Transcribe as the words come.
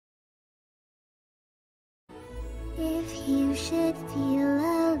If you should feel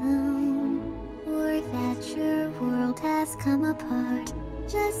alone, or that your world has come apart,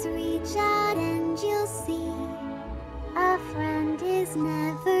 just reach out and you'll see a friend is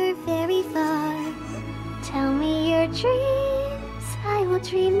never very far. Tell me your dreams, I will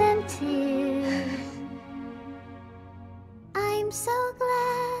dream them too. I'm so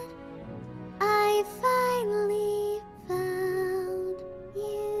glad I finally found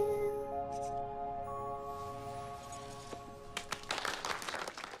you.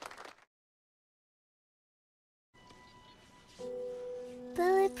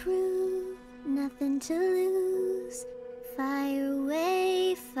 Bulletproof, nothing to lose. Fire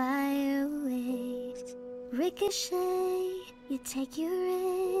away, fire away. Ricochet, you take your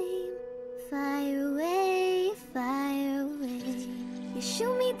aim. Fire away, fire away. You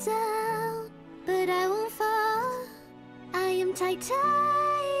shoot me down, but I won't fall. I am titanium.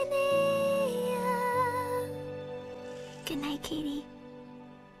 Good night, Katie.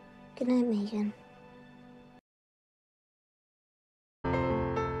 Good night, Megan.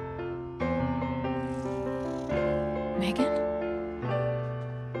 Megan?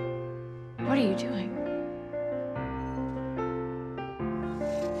 What are you doing?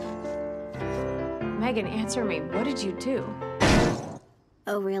 Megan, answer me. What did you do?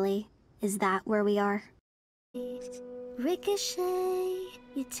 Oh, really? Is that where we are? Ricochet,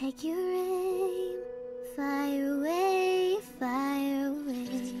 you take your aim. Fire away, fire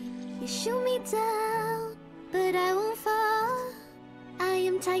away. You shoot me down, but I won't fall. I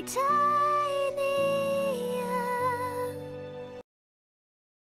am titanium.